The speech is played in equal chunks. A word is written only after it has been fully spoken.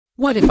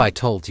What if I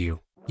told you,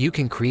 you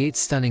can create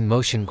stunning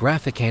motion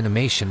graphic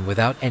animation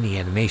without any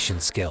animation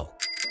skill?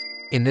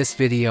 In this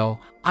video,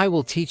 I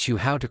will teach you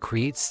how to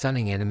create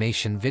stunning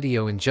animation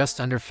video in just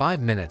under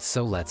 5 minutes,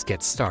 so let's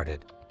get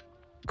started.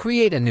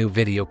 Create a new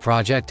video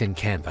project in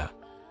Canva.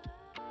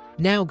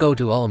 Now go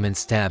to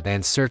Elements tab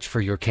and search for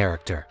your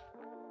character.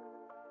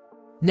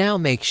 Now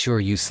make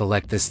sure you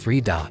select this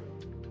 3-dot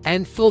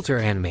and filter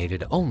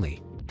animated only.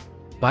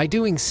 By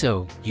doing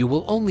so, you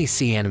will only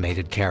see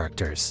animated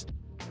characters.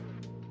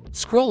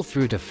 Scroll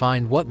through to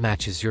find what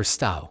matches your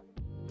style.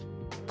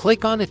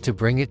 Click on it to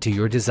bring it to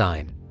your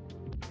design.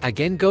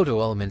 Again, go to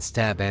Elements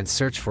tab and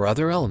search for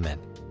other element.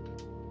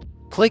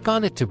 Click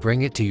on it to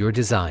bring it to your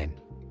design.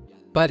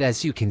 But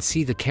as you can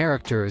see, the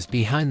character is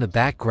behind the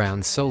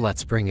background, so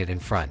let's bring it in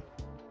front.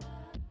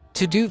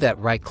 To do that,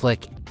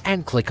 right-click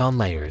and click on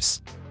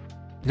Layers.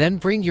 Then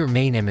bring your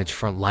main image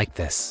front like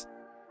this.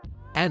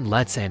 And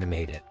let's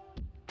animate it.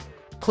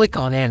 Click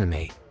on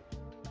Animate.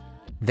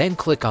 Then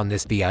click on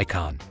this B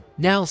icon.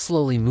 Now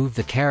slowly move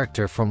the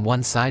character from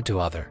one side to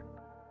other.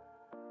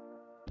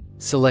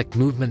 Select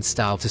movement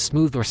style to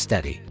smooth or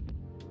steady.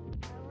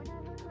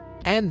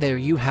 And there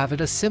you have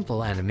it, a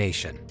simple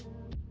animation.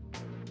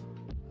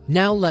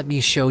 Now let me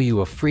show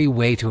you a free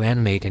way to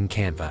animate in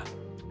Canva.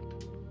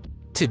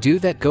 To do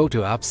that, go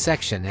to Ops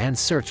section and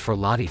search for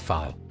Lottie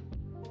file.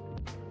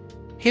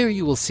 Here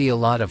you will see a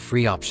lot of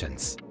free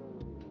options.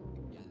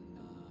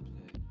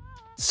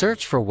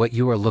 Search for what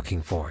you are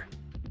looking for.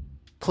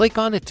 Click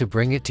on it to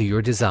bring it to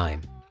your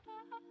design.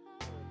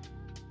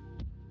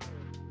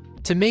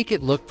 To make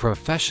it look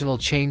professional,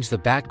 change the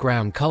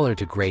background color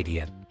to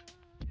gradient.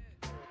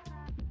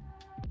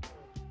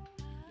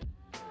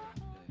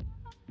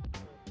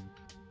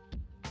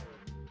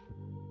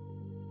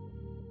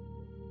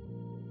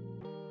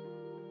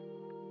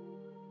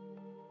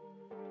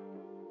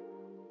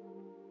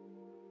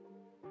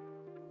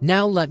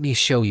 Now let me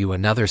show you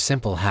another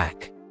simple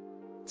hack.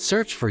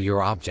 Search for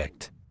your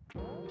object.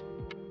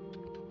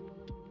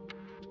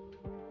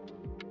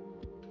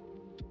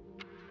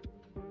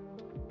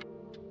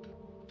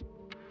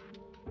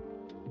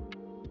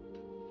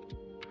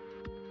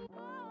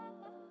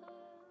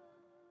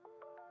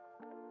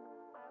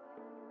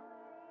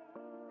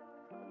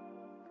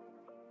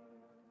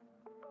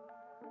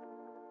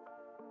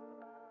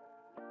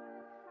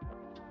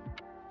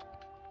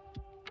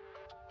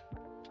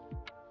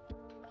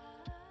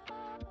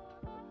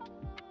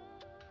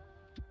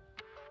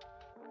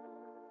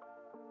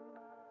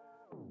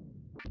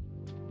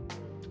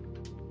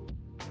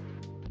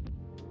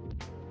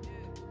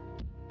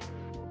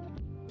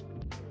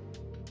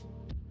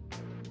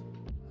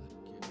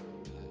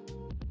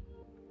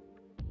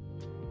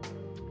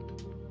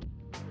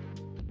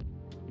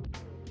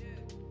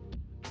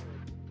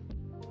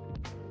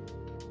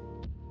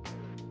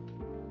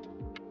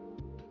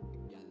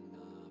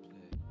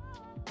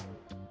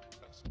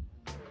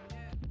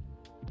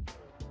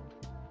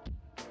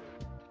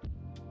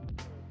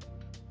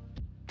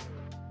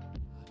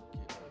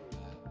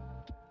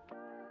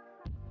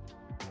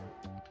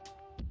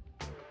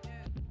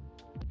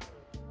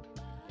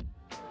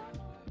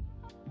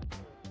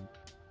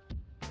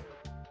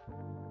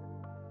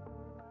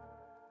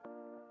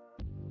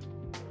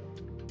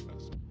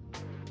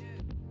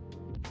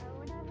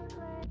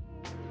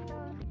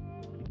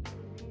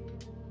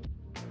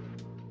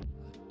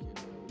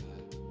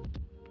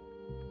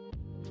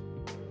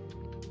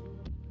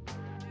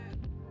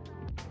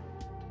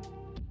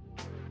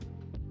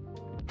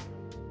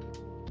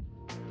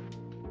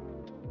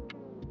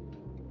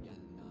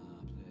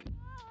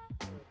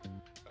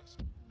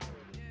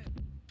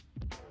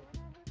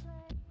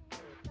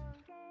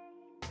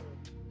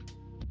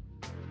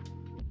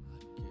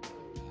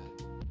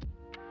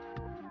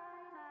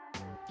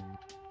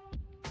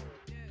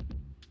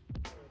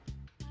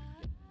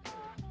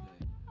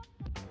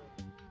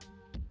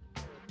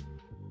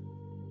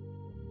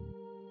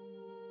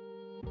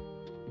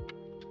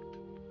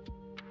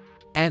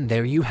 And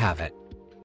there you have it.